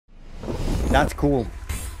That's cool.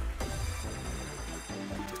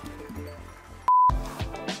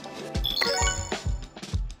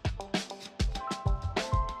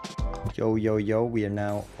 Yo, yo, yo, we are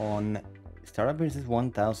now on Startup Princess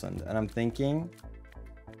 1000, and I'm thinking,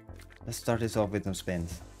 let's start this off with some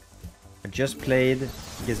spins. I just played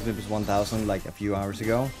Guess Princess 1000 like a few hours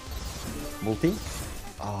ago. Multi.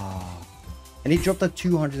 Ah. And he dropped a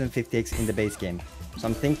 250x in the base game. So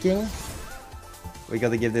I'm thinking, we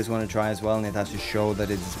gotta give this one a try as well, and it has to show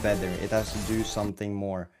that it's better. It has to do something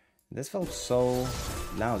more. This felt so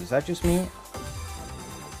loud. Is that just me?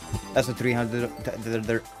 That's a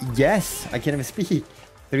 300. Yes, I can't even speak.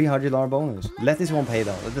 $300 bonus. Let this one pay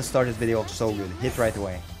though. Let us start this video off so good. Hit right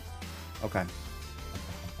away. Okay.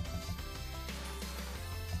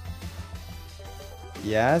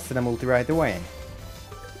 Yes, and a multi right away.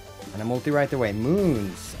 And a multi right away.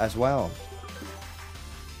 Moons as well.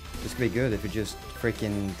 This could be good if it just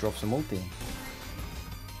freaking drops a multi.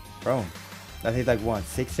 Bro, that hit like what?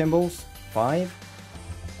 6 symbols? 5?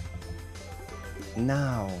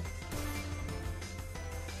 Now.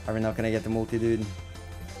 Are we not gonna get the multi, dude?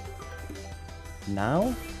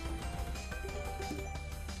 Now?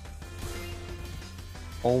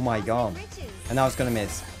 Oh my god. And now it's gonna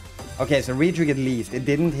miss. Okay, so retrig at least. It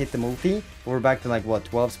didn't hit the multi. But we're back to like what?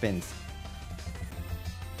 12 spins.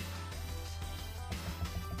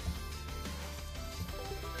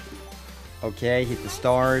 Okay, hit the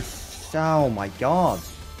stars. Oh my god.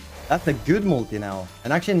 That's a good multi now.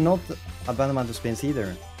 And actually not a bad amount of spins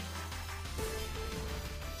either.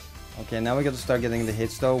 Okay, now we got to start getting the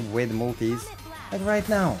hits though with multis. Like right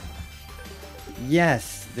now.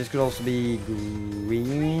 Yes, this could also be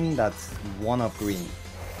green. That's one of green.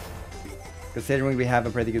 Considering we have a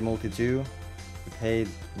pretty good multi too. We paid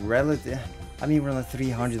relative. I mean, we're on a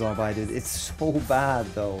 $300 buy, dude. It's so bad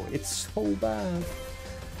though. It's so bad.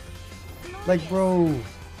 Like, bro.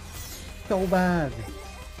 So bad.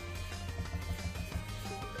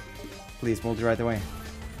 Please, multi right away.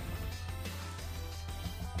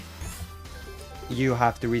 You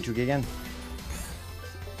have to retrig again.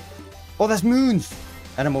 Oh, that's moons!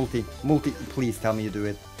 And a multi. Multi, please tell me you do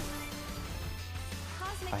it.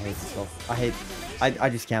 I hate this stuff. I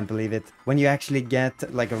just can't believe it. When you actually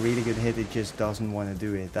get like a really good hit, it just doesn't want to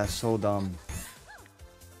do it. That's so dumb.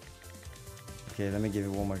 Okay, let me give it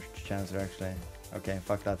one more chance actually. Okay,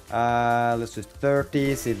 fuck that. Let's do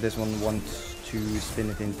 30. See if this one wants to spin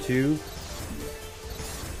it in 2.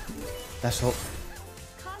 That's so.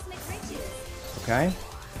 Okay.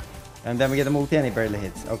 And then we get a multi and it barely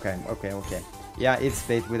hits. Okay, okay, okay. Yeah, it's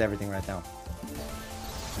bait with everything right now.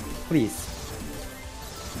 Please.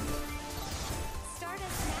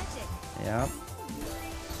 Yeah.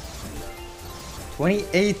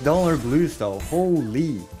 $28 blues though.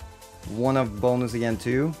 Holy. One of bonus again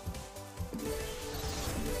too.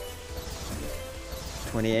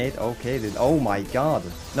 28. Okay, dude. Oh my god.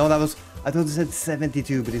 No, that was. I thought it said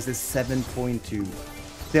 72, but it's a 7.2.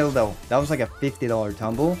 Still though, that was like a $50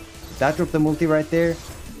 tumble. If that dropped the multi right there,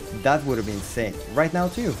 that would have been sick. Right now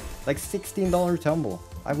too, like $16 tumble.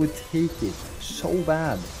 I would take it so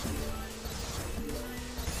bad.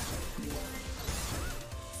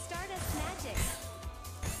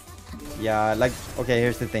 Yeah, like, okay,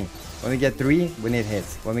 here's the thing. When we get 3, we need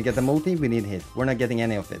hits. When we get the multi, we need hit. We're not getting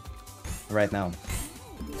any of it right now.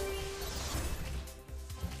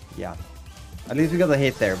 Yeah. At least we got a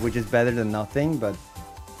hit there, which is better than nothing, but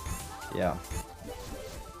yeah.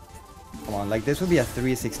 Come on, like this would be a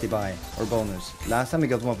 360 buy or bonus. Last time we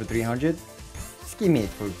got one for 300. Just give me it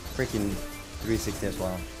for freaking 360 as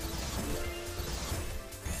well.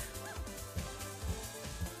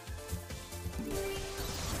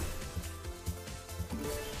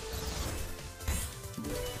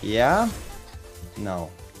 Yeah?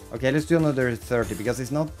 No. Okay, let's do another 30 because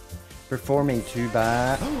it's not performing too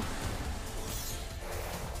bad.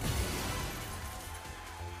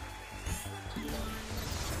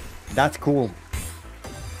 That's cool.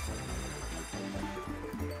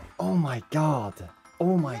 Oh my god.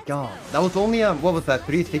 Oh my god. That was only a, what was that,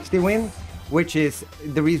 360 win? Which is,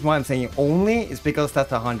 the reason why I'm saying only is because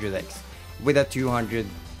that's a 100x. With a 200.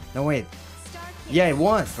 No, wait. Yeah, it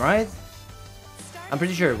was, right? I'm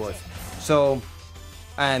pretty sure it was. So,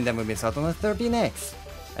 and then we miss out on a 13x.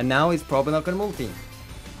 And now it's probably not gonna multi.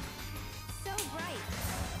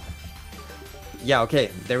 Yeah, okay,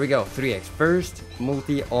 there we go. 3x. First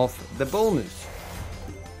multi of the bonus.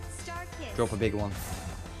 Drop a big one.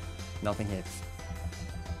 Nothing hits.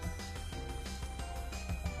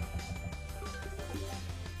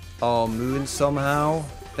 Oh, moon somehow.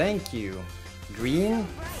 Thank you. Green.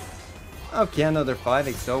 Okay, another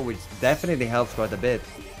 5XO, which definitely helps quite a bit.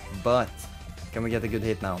 But Can we get a good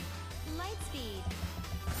hit now? Light speed.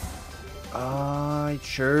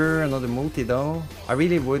 Sure, another multi though. I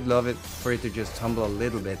really would love it for it to just tumble a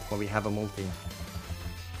little bit when we have a multi.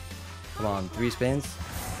 Come on, 3 spins.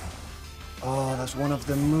 Oh, that's one of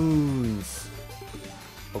the moons.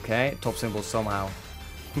 Okay, top symbol somehow.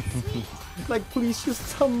 Like, please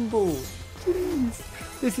just tumble. Please.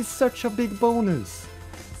 This is such a big bonus.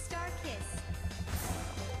 Star kiss.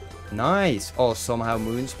 Nice. Oh, somehow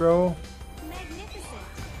moons, bro.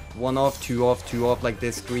 Magnificent. 1 off, 2 off, 2 off like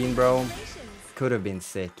this green, bro. Congratulations. Could have been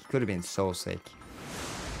sick. Could have been so sick.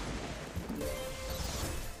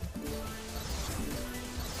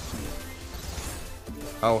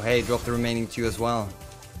 Oh, hey, drop the remaining 2 as well.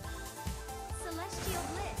 Celestial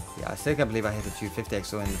bliss. Yeah, I still can't believe I hit a 250x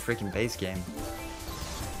so in the freaking base game.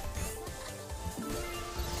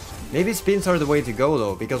 Maybe spins are the way to go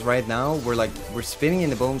though, because right now we're spinning in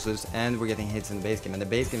the bonuses and we're getting hits in the base game, and the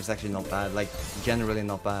base game is actually not bad, like generally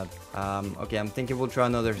not bad. Okay, I'm thinking we'll try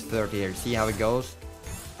another 30 here, see how it goes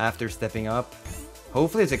after stepping up.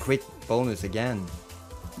 Hopefully it's a quick bonus again,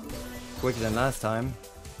 quicker than last time.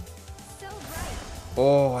 So bright.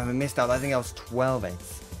 Oh, I missed out. I think I was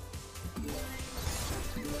 12x.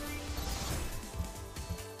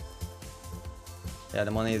 Yeah,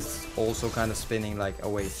 the money is also kind of spinning like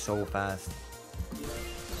away so fast.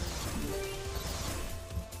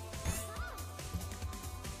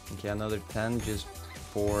 Okay, another 10 just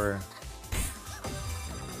for...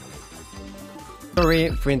 Sorry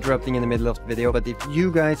for interrupting in the middle of the video, but if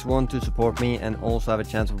you guys want to support me and also have a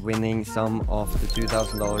chance of winning some of the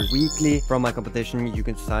 $2,000 weekly from my competition, you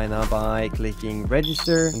can sign up by clicking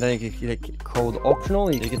register, and then you can click code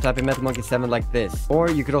optional. You can type in MetalMonkey7 like this, or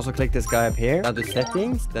you could also click this guy up here. Now the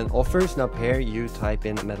settings, then offers, and up here you type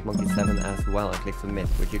in MetalMonkey7 as well and click submit,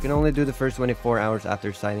 which you can only do the first 24 hours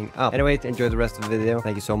after signing up. Anyways, enjoy the rest of the video.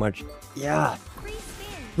 Thank you so much. Yeah.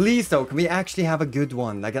 Please though, can we actually have a good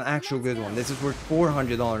one? Like an actual good one. This is worth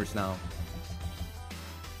 $400 now.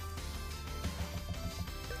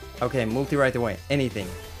 Okay, multi right away. Anything.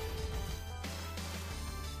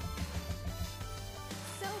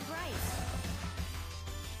 So bright.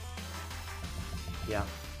 Yeah.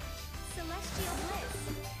 Celestial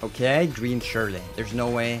bliss. Okay, green surely. There's no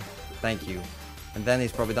way. Thank you. And then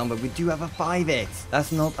he's probably done, but we do have a 5x.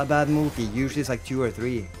 That's not a bad multi. Usually it's like 2 or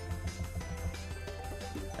 3.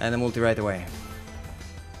 And a multi right away.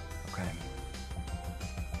 Okay.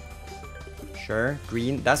 Sure.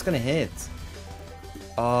 Green. That's gonna hit.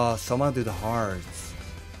 Oh, somehow do the hearts.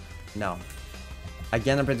 No.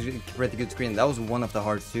 Again, a pretty good screen. That was one of the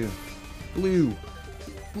hearts too. Blue.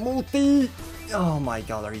 Multi. Oh my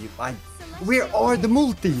god, are you... Where are the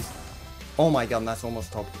multis? Oh my god, that's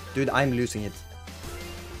almost top. Dude, I'm losing it.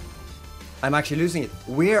 I'm actually losing it.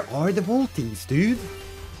 Where are the multis, dude?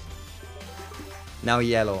 Now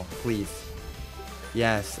yellow, please.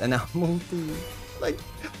 Yes, and now multi. Like,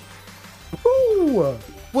 ooh,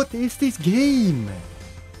 what is this game?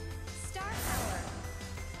 Star power.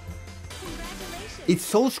 Congratulations. It's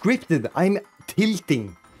so scripted. I'm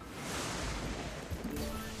tilting.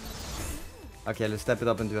 Okay, let's step it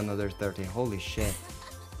up and do another 30. Holy shit.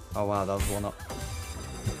 Oh wow, that was one up.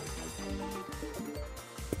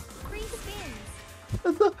 3 spins.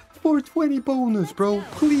 That's a 420 bonus, bro.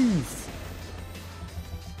 Please.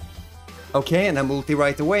 Okay, and a multi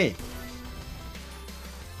right away.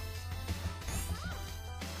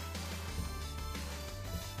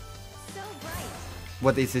 So bright.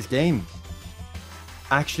 What is this game?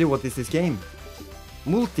 Actually, what is this game?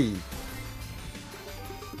 Multi.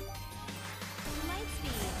 Light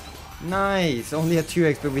speed. Nice. Only a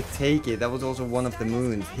 2x, but we take it. That was also one of the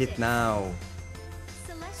moons. Hit now.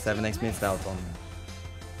 Celestial 7x missed out on.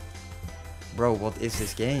 Bro, what is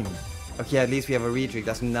this game? Okay, at least we have a retrick.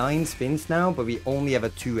 That's 9 spins now, but we only have a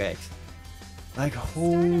 2x. Like,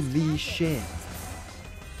 holy shit.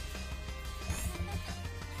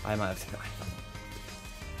 I might have to die.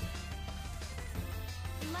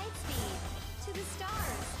 Light speed. To the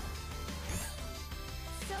stars.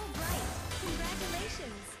 So bright.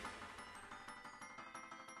 Congratulations.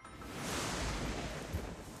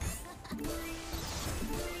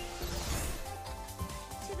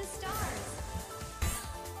 To the stars.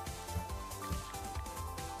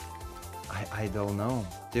 I don't know.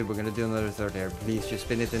 Dude, we're gonna do another 30 here. Please, just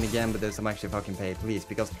spin it in again, but there's some actually fucking pay, please.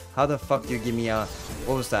 Because how the fuck do you give me a...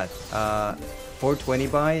 What was that? 420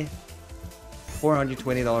 buy?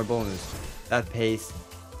 $420 bonus. That pays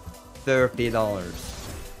 $30.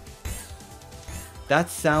 That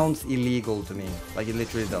sounds illegal to me. Like, it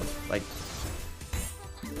literally does. Like...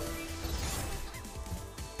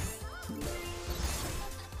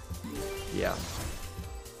 Yeah.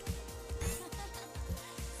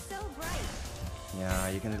 Yeah,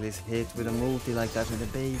 you can at least hit with a multi like that in the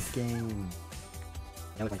base game.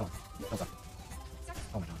 Yeah, look, oh my god.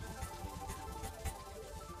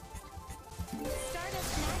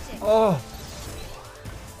 Stardust magic. Oh!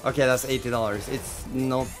 Okay, that's $80. It's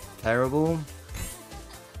not terrible.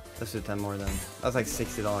 Let's do 10 more then. That's like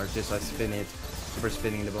 $60 just so I spin it for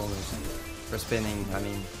spinning the bonus. For spinning, I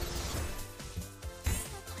mean.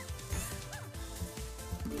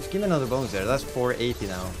 Just give me another bonus there. That's 480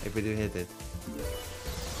 now, if we do hit it.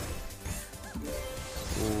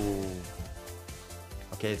 Ooh.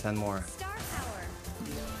 Okay, 10 more. Star power.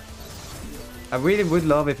 I really would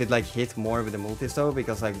love if it like hit more with the multis though,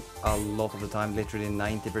 because like a lot of the time, literally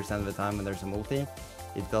 90% of the time when there's a multi,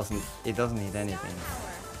 it doesn't hit anything.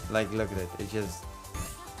 Like, look at it, it just...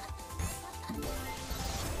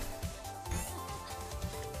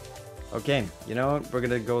 Okay, you know what? We're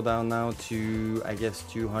gonna go down now to, I guess,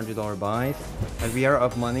 $200 buys. Like, we are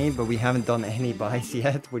up money, but we haven't done any buys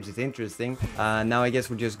yet, which is interesting. Now I guess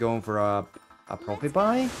we're just going for a profit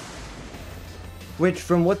buy, which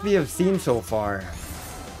from what we have seen so far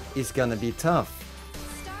is gonna be tough.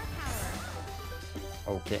 Star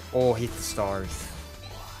power. Okay, oh, hit the stars.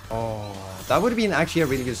 Oh, that would have been actually a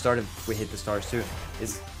really good start if we hit the stars too.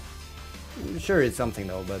 Sure, it's something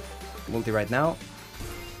though, but multi right now.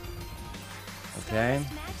 Okay.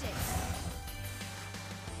 Stardust magic.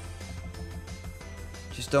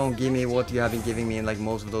 Just don't give me what you have been giving me in like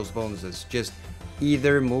most of those bonuses. Just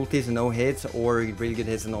either multis and no hits, or really good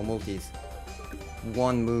hits and no multis.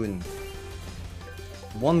 One moon.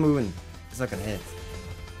 One moon. It's not gonna hit.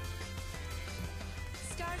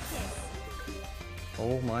 Star kiss.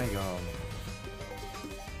 Oh my god.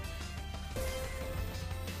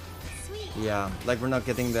 Sweet. Yeah, like we're not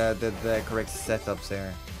getting the correct setups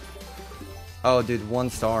there. Oh, dude, 1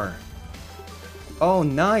 star. Oh,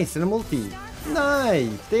 nice, and a multi.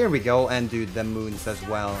 Nice, there we go. And dude, the moons as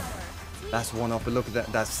well. That's one up, but look at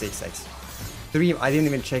that, that's 6x. 3, I didn't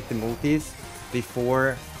even check the multis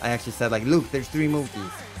before I actually said like, look, there's 3 multis.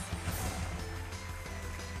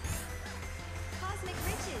 Cosmic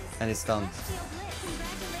riches. And it's done. Celestial bliss.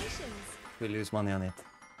 Congratulations. We lose money on it.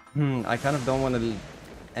 I kind of don't want to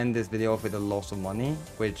end this video off with a loss of money,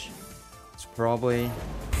 which is probably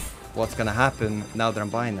what's gonna happen now that I'm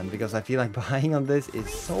buying them, because I feel like buying on this is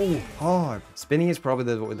so hard. Spinning is probably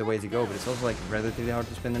the way to go, but it's also like relatively hard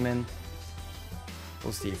to spin them in.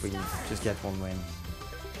 We'll see if we can just get one win.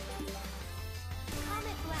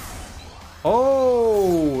 Comet blast.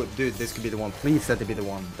 Oh, dude, this could be the one. Please let it be the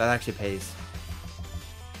one. That actually pays.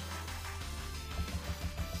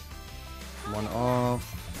 One off.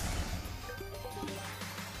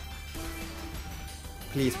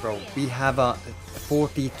 Please, bro. We have a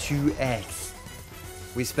 42x.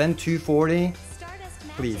 We spent 240. Stardust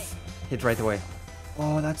magic. Please, hit right away.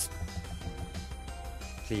 Oh, that's...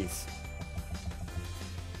 Please.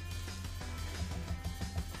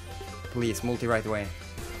 Please, multi right away.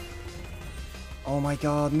 Oh my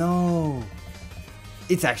god, no!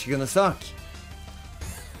 It's actually gonna suck!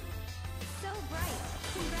 So bright.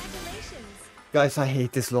 Congratulations. Guys, I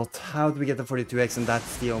hate this lot. How do we get the 42x and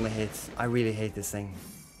that's the only hit? I really hate this thing.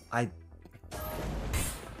 I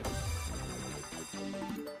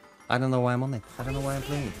don't know why I'm on it. I don't know why I'm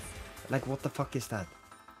playing it. Like, what the fuck is that?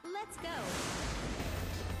 Let's go.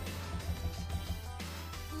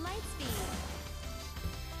 Light speed.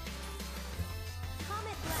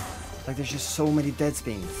 Comet blast. Like, there's just so many dead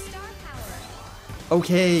spins. Star power.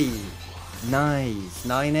 Okay! Nice.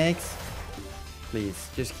 9x? Please,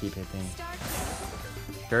 just keep hitting. Star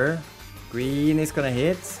kiss. Sure. Green is gonna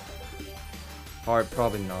hit. Or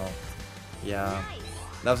probably not. Yeah. Nice.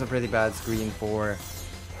 That was a pretty bad screen for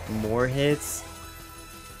more hits.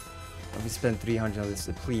 We spent 300 on this.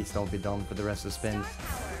 Please don't be done for the rest of the spins. Star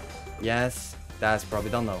power. Yes, that's probably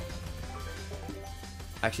done though.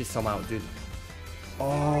 Actually, somehow, dude.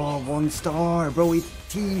 Oh, 1 star, bro. It's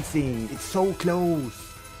teasing. It's so close.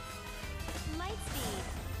 Light speed.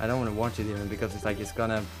 I don't want to watch it even because it's like it's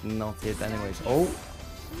gonna not hit anyways. Oh,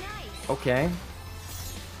 Nice. okay.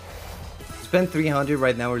 Spent 300.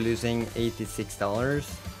 Right now we're losing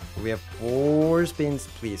 $86. We have 4 spins.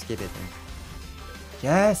 Please keep hitting.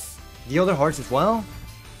 Yes. The other hearts as well.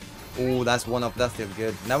 Oh, that's 1 up. That's still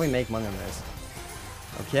good. Now we make money on this.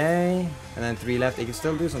 Okay. And then 3 left. It can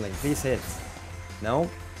still do something. Please hit. No.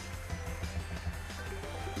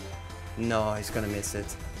 No, he's gonna miss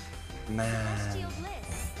it. Man. Celestial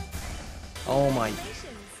bliss. Oh my. Congratulations.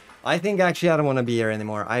 I think actually I don't want to be here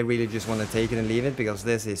anymore. I really just want to take it and leave it because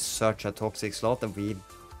this is such a toxic slot and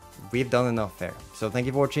we've done enough there. So thank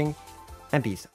you for watching and peace.